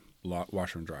the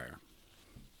washer and dryer.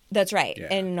 That's right. Yeah.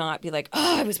 And not be like,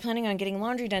 oh, I was planning on getting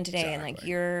laundry done today. And like Exactly.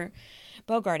 you're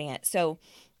bogarting it. So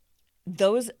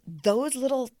those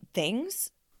little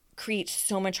things creates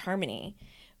so much harmony.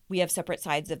 We have separate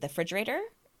sides of the refrigerator.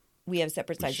 We have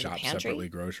separate We sides of the shop pantry. separately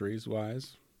groceries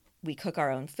wise. We cook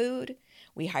our own food.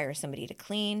 We hire somebody to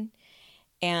clean.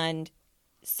 And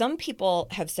some people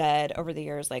have said over the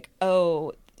years, like,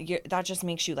 oh, that just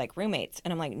makes you like roommates.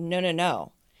 And I'm like,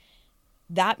 no.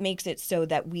 That makes it so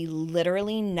that we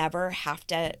literally never have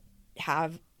to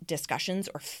have discussions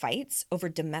or fights over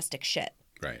domestic shit.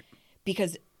 Right.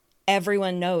 Because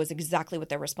everyone knows exactly what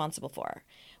they're responsible for.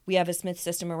 We have a Smith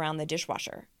system around the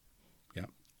dishwasher. Yeah.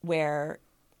 Where,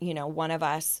 one of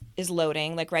us is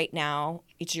loading. Like right now,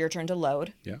 it's your turn to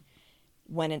load. Yeah.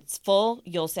 When it's full,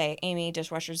 you'll say, Amy,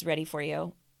 dishwasher's ready for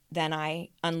you. Then I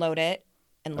unload it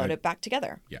and load it back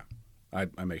together. Yeah. I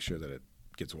make sure that it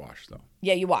gets washed, though.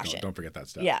 Yeah, you wash it. Don't forget that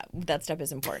step. Yeah, that step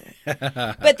is important.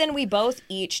 But then we both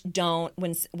each don't,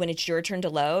 when it's your turn to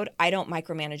load, I don't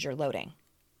micromanage your loading.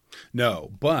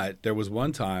 No, but there was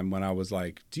one time when I was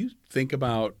like, do you think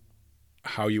about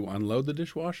how you unload the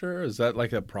dishwasher? Is that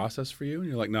like a process for you? And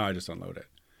you're like, no, I just unload it.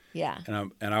 Yeah.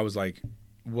 And I was like,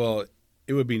 well,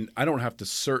 it would be, I don't have to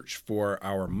search for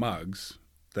our mugs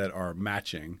that are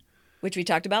matching. Which we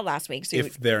talked about last week. So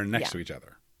if they're next yeah. to each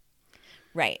other.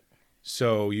 Right.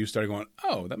 So you started going,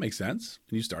 oh, that makes sense.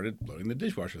 And you started loading the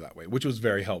dishwasher that way, which was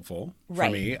very helpful for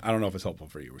me. I don't know if it's helpful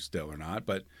for you still or not,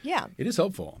 but yeah, it is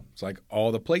helpful. It's like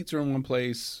all the plates are in one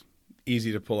place,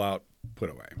 easy to pull out,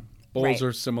 put away. Bowls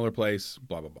are similar place,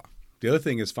 blah, blah, blah. The other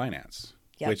thing is finance,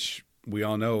 which we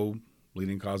all know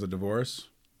leading cause of divorce,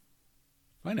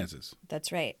 finances.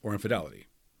 That's right. Or infidelity,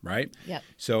 right? Yep.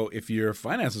 So if your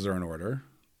finances are in order,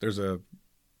 there's a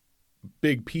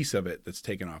big piece of it that's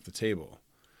taken off the table.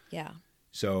 Yeah.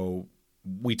 So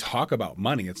we talk about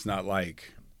money. It's not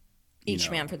like each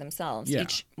man for themselves,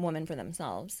 each woman for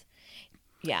themselves.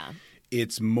 Yeah.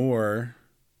 It's more,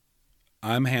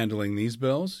 I'm handling these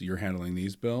bills. You're handling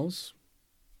these bills.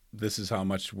 This is how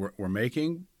much we're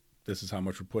making. This is how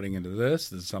much we're putting into this.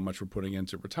 This is how much we're putting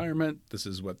into retirement. This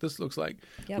is what this looks like.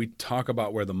 Yep. We talk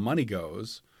about where the money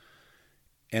goes.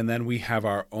 And then we have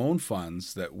our own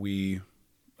funds that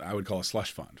I would call a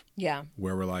slush fund. Yeah.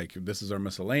 Where we're like, this is our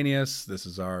miscellaneous. This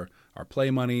is our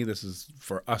play money. This is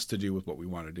for us to do with what we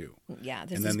want to do. Yeah.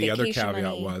 And then the other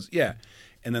caveat was,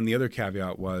 And then the other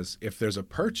caveat was, if there's a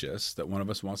purchase that one of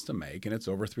us wants to make and it's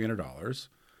over $300,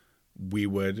 we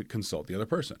would consult the other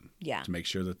person. Yeah. To make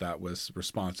sure that that was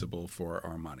responsible for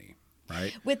our money.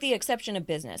 Right. With the exception of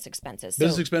business expenses.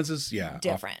 Business expenses, yeah.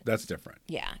 Different. That's different.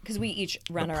 Yeah. Because we each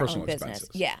run our own business. Expenses.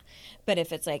 Yeah. But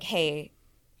if it's like, hey,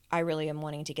 I really am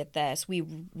wanting to get this, we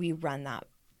run that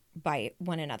by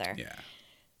one another. Yeah.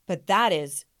 But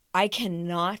I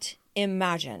cannot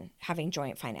imagine having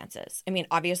joint finances. I mean,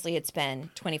 obviously it's been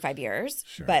 25 years,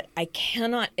 but I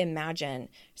cannot imagine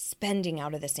spending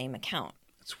out of the same account.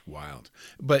 It's wild.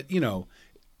 But,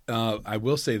 I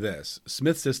will say this.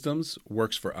 Smith Systems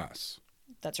works for us.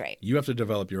 That's right. You have to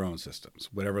develop your own systems,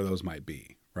 whatever those might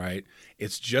be, right?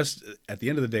 It's just, at the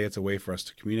end of the day, it's a way for us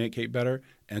to communicate better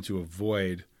and to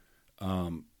avoid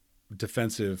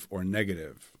defensive or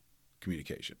negative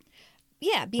communication.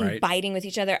 Yeah, biting with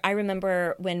each other. I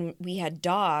remember when we had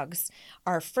dogs,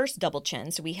 our first double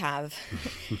chin. So we have,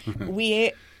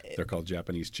 They're called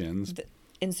Japanese chins.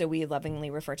 And so we lovingly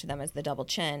refer to them as the double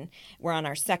chin. We're on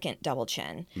our second double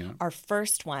chin. Yeah. Our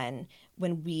first one,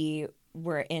 when we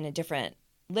were in a different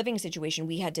living situation,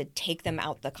 we had to take them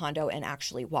out the condo and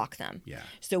actually walk them. Yeah.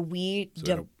 So we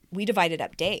divided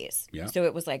up days. Yeah. So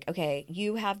it was like, okay,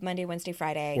 you have Monday, Wednesday,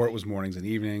 Friday. Or it was mornings and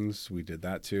evenings. We did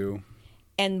that too.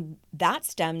 And that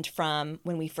stemmed from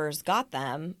when we first got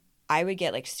them, I would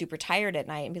get like super tired at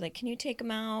night and be like, can you take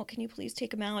them out? Can you please take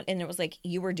them out? And it was like,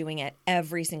 you were doing it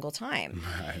every single time.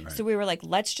 Right. So we were like,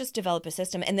 let's just develop a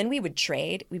system. And then we would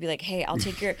trade. We'd be like, hey, I'll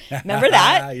take your, remember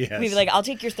that? Yes. We'd be like, I'll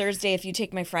take your Thursday if you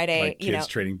take my Friday. Like kids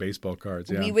trading baseball cards.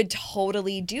 Yeah. We would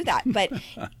totally do that. But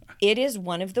it is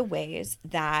one of the ways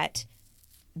that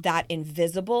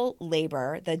invisible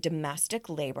labor, the domestic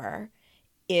labor,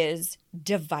 is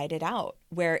divided out,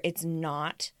 where it's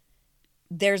not,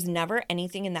 there's never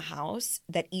anything in the house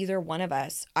that either one of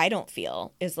us, I don't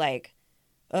feel, is like,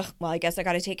 ugh, well, I guess I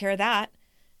got to take care of that.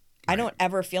 Right. I don't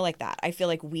ever feel like that. I feel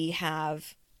like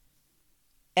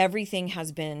everything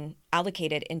has been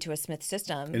allocated into a Smith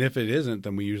system. And if it isn't,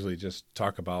 then we usually just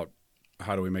talk about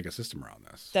how do we make a system around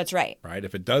this. That's right. Right?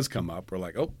 If it does come up, we're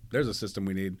like, oh, there's a system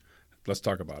we need. Let's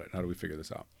talk about it. How do we figure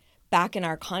this out? Back in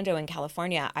our condo in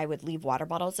California, I would leave water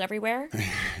bottles everywhere.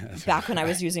 Back when I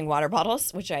was using water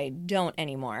bottles, which I don't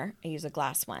anymore. I use a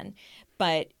glass one.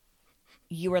 But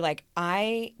you were like,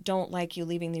 I don't like you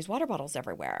leaving these water bottles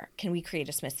everywhere. Can we create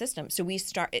a Smith system? So we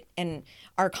started, and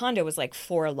our condo was like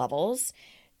 4 levels.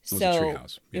 It was a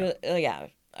treehouse. Yeah. Yeah,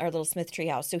 our little Smith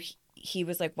treehouse. So he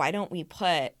was like, why don't we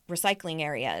put recycling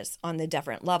areas on the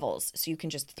different levels so you can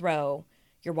just throw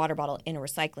your water bottle in a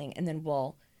recycling and then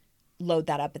we'll load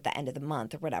that up at the end of the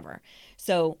month or whatever.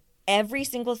 So every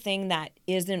single thing that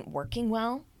isn't working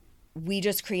well, we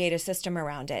just create a system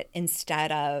around it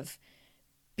instead of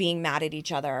being mad at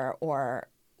each other or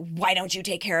why don't you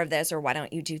take care of this or why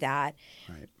don't you do that?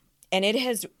 Right. And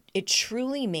it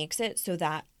truly makes it so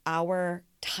that our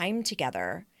time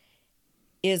together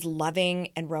is loving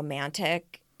and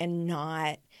romantic and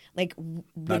not like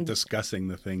not discussing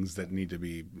the things that need to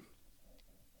be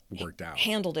worked out,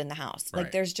 handled in the house. Right.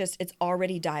 Like there's just, it's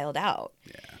already dialed out.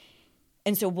 Yeah.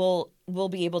 And so we'll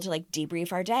be able to like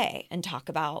debrief our day and talk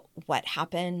about what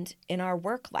happened in our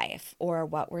work life or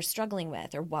what we're struggling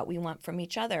with or what we want from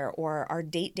each other or our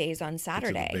date days on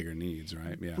Saturday. The bigger needs,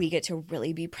 right? Yeah. We get to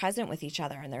really be present with each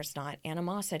other and there's not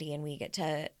animosity and we get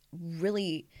to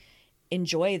really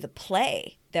enjoy the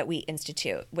play that we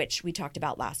institute, which we talked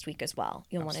about last week as well.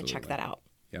 You'll want to check that out.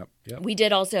 Yep. We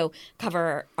did also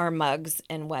cover our mugs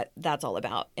and what that's all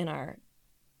about in our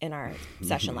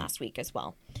session last week as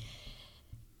well.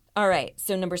 All right,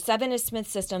 so number 7 is Smith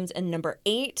Systems, and number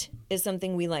 8 is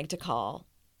something we like to call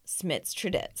Smith's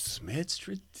Tradits. Smith's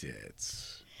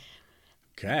Tradits.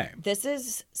 Okay. This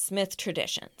is Smith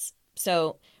Traditions.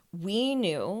 So we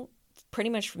knew pretty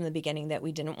much from the beginning that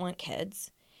we didn't want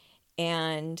kids,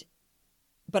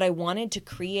 but I wanted to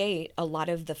create a lot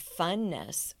of the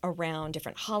funness around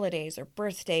different holidays or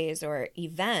birthdays or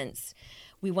events.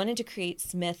 We wanted to create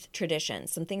Smith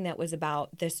Traditions, something that was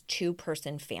about this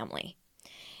 2-person family.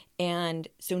 And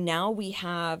so now we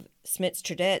have Smith's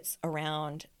Tradits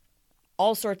around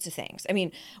all sorts of things. I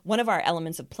mean, one of our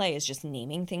elements of play is just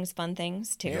naming things fun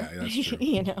things too. Yeah, that's true.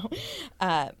 You know,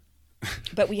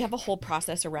 but we have a whole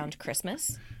process around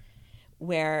Christmas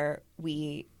where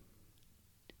we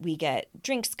get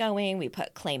drinks going, we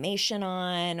put claymation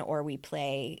on, or we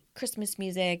play Christmas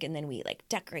music, and then we like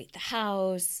decorate the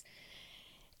house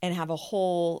and have a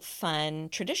whole fun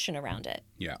tradition around it.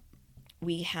 Yeah.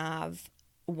 We have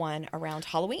one around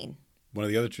Halloween. One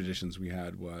of the other traditions we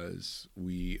had was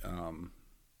and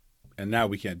now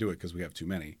we can't do it because we have too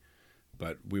many,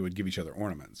 but we would give each other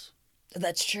ornaments.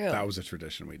 That's true. That was a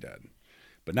tradition we did.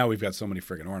 But now we've got so many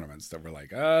friggin' ornaments that we're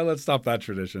like, let's stop that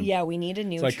tradition. Yeah, we need a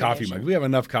new It's like tradition. coffee mugs. We have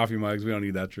enough coffee mugs. We don't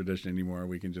need that tradition anymore.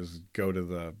 We can just go to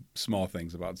the small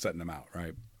things about setting them out,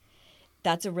 right?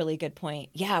 That's a really good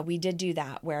point. Yeah, we did do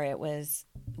that where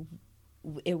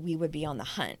we would be on the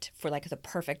hunt for like the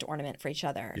perfect ornament for each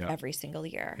other every single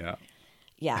year. Yeah.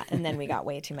 Yeah, and then we got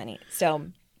way too many.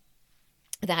 So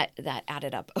that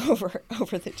added up over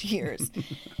the years.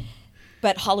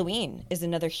 But Halloween is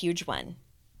another huge one.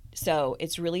 So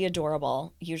it's really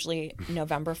adorable. Usually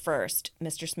November 1st,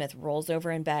 Mr. Smith rolls over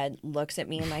in bed, looks at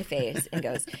me in my face and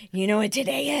goes, "You know what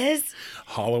today is?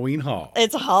 Halloween Haul."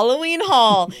 It's Halloween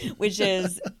Haul, which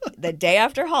is the day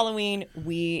after Halloween.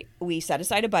 We set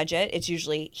aside a budget. It's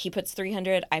usually he puts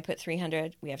 $300, I put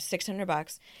 $300. We have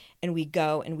 $600, and we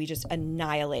go and we just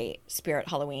annihilate Spirit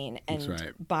Halloween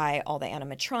and buy all the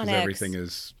animatronics. Everything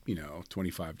is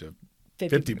 25 to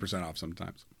 50% off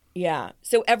sometimes. Yeah,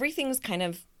 so everything's kind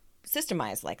of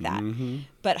systemized like that. Mm-hmm.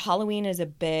 But Halloween is a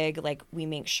big, like, we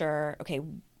make sure, okay,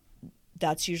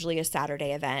 that's usually a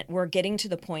Saturday event. We're getting to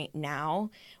the point now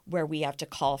where we have to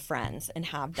call friends and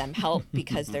have them help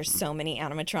because there's so many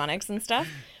animatronics and stuff.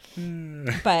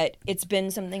 But it's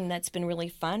been something that's been really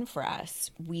fun for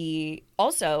us. We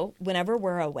also, whenever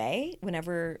we're away,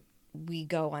 whenever we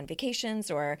go on vacations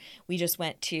or we just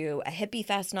went to a hippie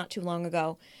fest not too long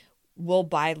ago, we'll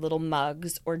buy little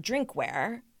mugs or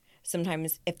drinkware.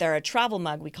 Sometimes if they're a travel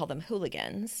mug, we call them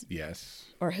hooligans. Yes.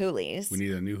 Or hoolies. We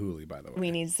need a new hoolie, by the way.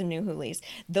 We need some new hoolies.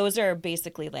 Those are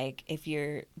basically like if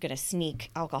you're going to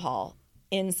sneak alcohol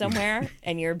in somewhere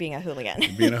and you're being a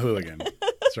hooligan. Being a hooligan.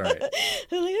 That's right.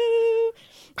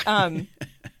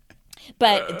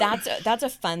 But that's a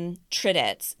fun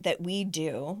tradit that we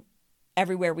do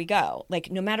everywhere we go.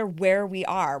 Like no matter where we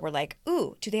are, we're like,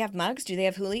 ooh, do they have mugs? Do they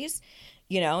have hoolies?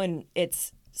 And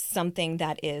it's something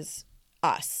that is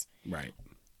us. Right.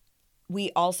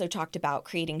 We also talked about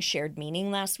creating shared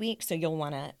meaning last week, so you'll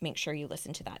want to make sure you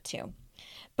listen to that too.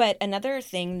 But another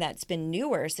thing that's been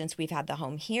newer since we've had the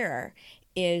home here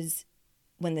is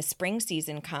when the spring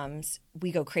season comes,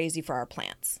 we go crazy for our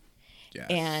plants.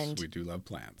 Yes, and we do love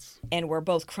plants. And we're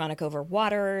both chronic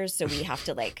overwaterers, so we have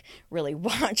to like really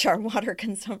watch our water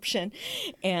consumption.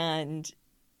 And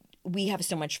we have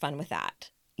so much fun with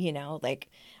that. Like,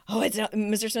 oh, it's not,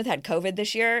 Mr. Smith had COVID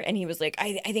this year. And he was like,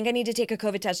 I think I need to take a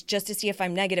COVID test just to see if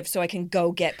I'm negative so I can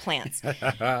go get plants.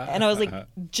 And I was like,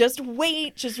 just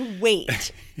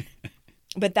wait.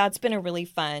 But that's been a really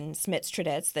fun Smits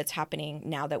Tradits that's happening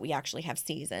now that we actually have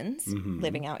seasons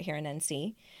living out here in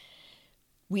NC.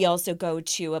 We also go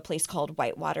to a place called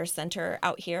Whitewater Center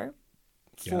out here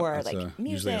for music.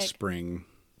 Usually a spring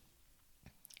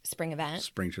event.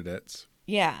 Spring Tradits.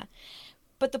 Yeah.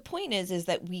 But the point is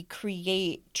that we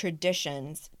create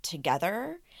traditions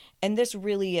together. And this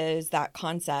really is that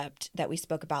concept that we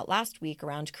spoke about last week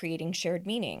around creating shared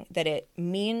meaning, that it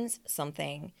means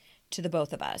something to the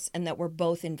both of us and that we're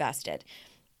both invested.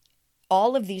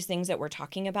 All of these things that we're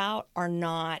talking about are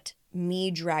not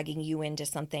me dragging you into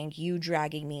something, you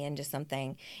dragging me into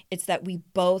something. It's that we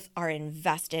both are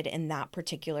invested in that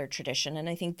particular tradition. And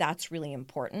I think that's really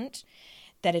important,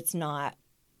 that it's not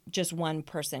just one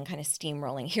person kind of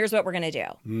steamrolling. Here's what we're going to do.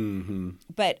 Mm-hmm.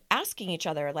 But asking each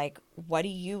other, like, what do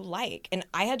you like? And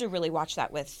I had to really watch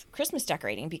that with Christmas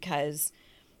decorating because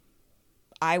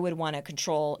I would want to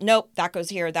control, nope, that goes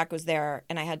here, that goes there.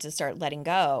 And I had to start letting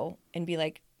go and be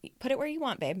like, put it where you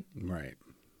want, babe. Right.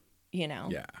 You know?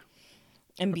 Yeah.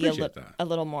 And be a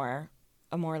little more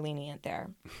lenient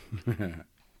there.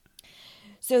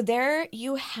 So there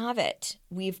you have it.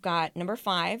 We've got number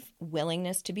 5,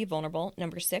 willingness to be vulnerable.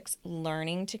 Number 6,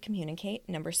 learning to communicate.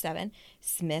 Number 7,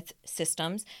 Smith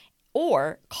systems,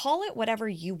 or call it whatever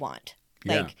you want.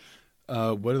 Like,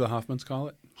 what do the Hoffmans call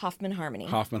it? Hoffman Harmony.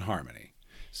 Hoffman Harmony.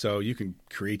 So you can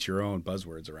create your own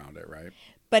buzzwords around it, right?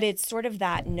 But it's sort of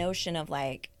that notion of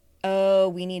like, oh,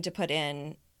 we need to put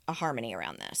in a harmony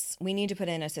around this. We need to put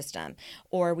in a system.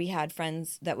 Or we had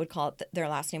friends that would call it, their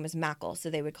last name was Mackle, so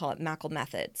they would call it Mackle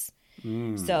Methods.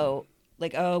 So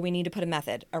like, oh, we need to put a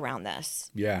method around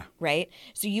this. Yeah. Right?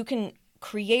 So you can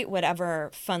create whatever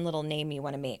fun little name you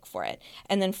want to make for it.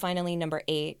 And then finally, number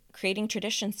 8, creating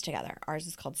traditions together. Ours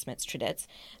is called Smits Tradits.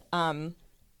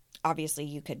 Obviously,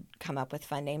 you could come up with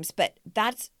fun names, but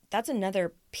that's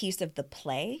another piece of the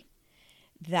play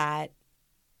that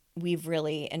we've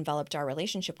really enveloped our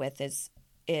relationship with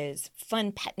is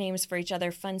fun pet names for each other,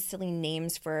 fun silly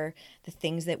names for the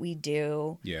things that we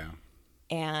do. Yeah.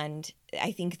 And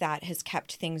I think that has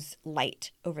kept things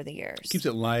light over the years. It keeps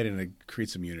it light and it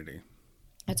creates some unity.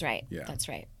 That's right. Yeah. That's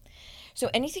right. So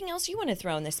anything else you want to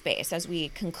throw in this space as we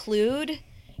conclude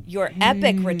your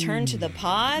epic return to the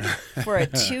pod for a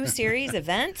 2-series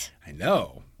event? I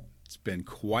know. It's been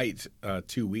quite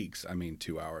 2 weeks. I mean,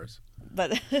 2 hours.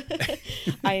 But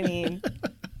I mean,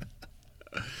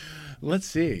 let's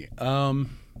see.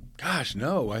 Gosh,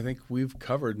 no. I think we've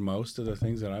covered most of the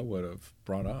things that I would have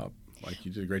brought up. Like,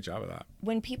 you did a great job of that.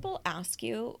 When people ask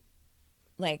you,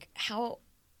 like, how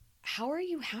are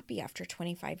you happy after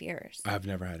 25 years? I've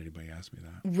never had anybody ask me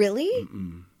that. Really?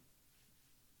 Mm-mm.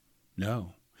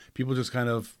 No. People just kind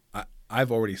of,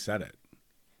 I've already said it.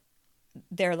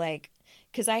 They're like,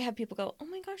 because I have people go, oh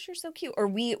my gosh, you're so cute. Or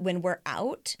when we're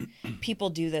out, people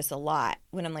do this a lot.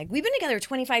 When I'm like, we've been together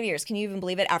 25 years. Can you even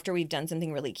believe it? After we've done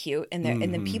something really cute. And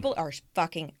then people are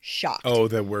fucking shocked. Oh,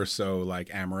 that we're so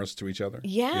like amorous to each other?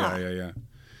 Yeah.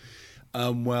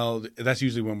 Well, that's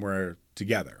usually when we're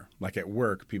together. Like at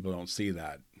work, people don't see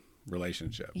that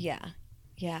relationship. Yeah.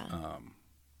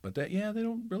 But they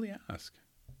don't really ask.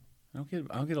 I don't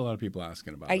get a lot of people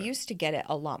asking about it. I used to get it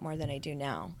a lot more than I do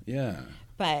now. Yeah.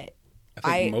 But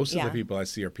I think most of the people I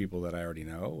see are people that I already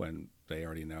know, and they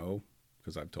already know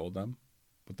because I've told them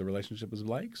what the relationship is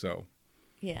like. So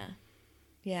yeah.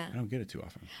 I don't get it too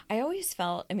often. I always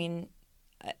felt, I mean,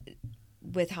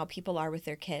 with how people are with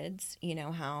their kids, you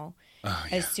know, how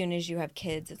as soon as you have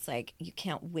kids, it's like you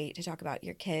can't wait to talk about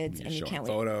your kids, and you can't wait.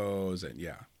 Photos and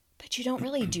But you don't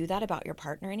really do that about your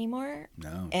partner anymore.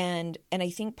 No. And I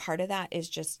think part of that is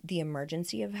just the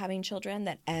emergency of having children,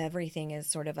 that everything is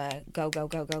sort of a go,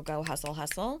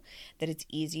 hustle, that it's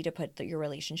easy to put your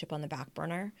relationship on the back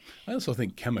burner. I also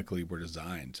think chemically we're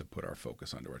designed to put our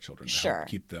focus onto our children to help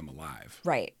keep them alive.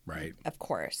 Right. Right. Of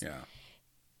course. Yeah.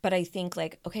 But I think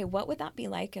like, okay, what would that be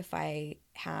like if I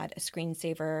had a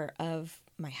screensaver of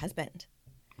my husband?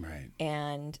 Right.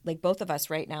 And like both of us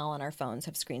right now on our phones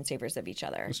have screensavers of each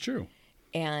other. That's true.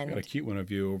 And I got a cute one of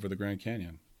you over the Grand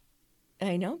Canyon.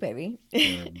 I know, baby.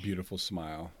 Your beautiful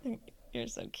smile. You're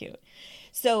so cute.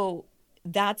 So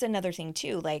that's another thing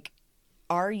too. Like,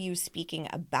 are you speaking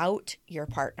about your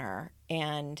partner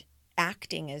and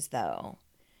acting as though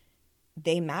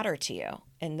they matter to you?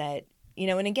 And that, you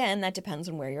know, and again, that depends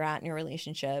on where you're at in your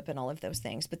relationship and all of those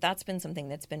things. But that's been something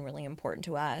that's been really important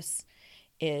to us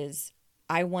is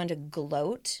I want to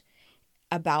gloat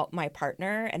about my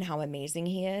partner and how amazing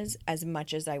he is as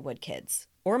much as I would kids.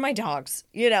 or my dogs,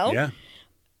 you know? Yeah.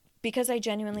 Because I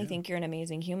genuinely think you're an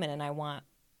amazing human, and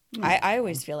I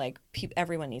always feel like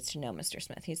everyone needs to know Mr.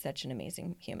 Smith. He's such an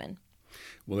amazing human.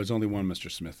 Well, there's only one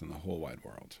Mr. Smith in the whole wide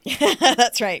world.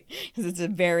 That's right, because it's a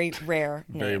very rare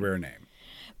name. Very rare name.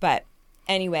 But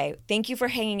anyway, thank you for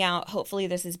hanging out. Hopefully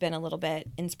this has been a little bit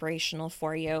inspirational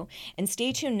for you. And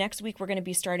stay tuned. Next week, we're going to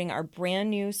be starting our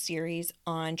brand new series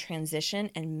on transition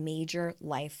and major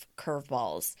life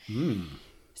curveballs.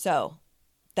 So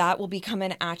that will be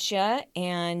coming at you.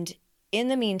 And in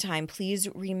the meantime, please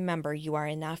remember you are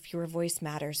enough. Your voice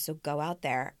matters. So go out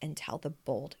there and tell the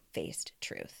bold-faced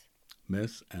truth.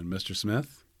 Miss and Mr.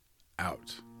 Smith,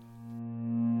 out.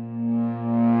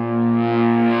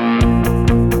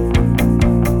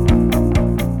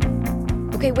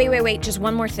 Okay, wait. Just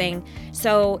one more thing.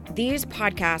 So these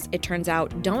podcasts, it turns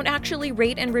out, don't actually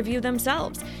rate and review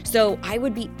themselves. So I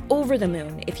would be over the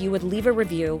moon if you would leave a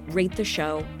review, rate the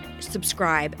show,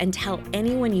 subscribe, and tell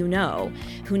anyone you know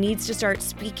who needs to start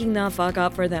speaking the fuck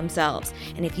up for themselves.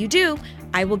 And if you do,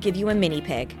 I will give you a mini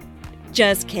pig.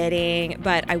 Just kidding,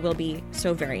 but I will be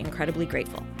so very incredibly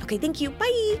grateful. Okay, thank you.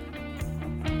 Bye.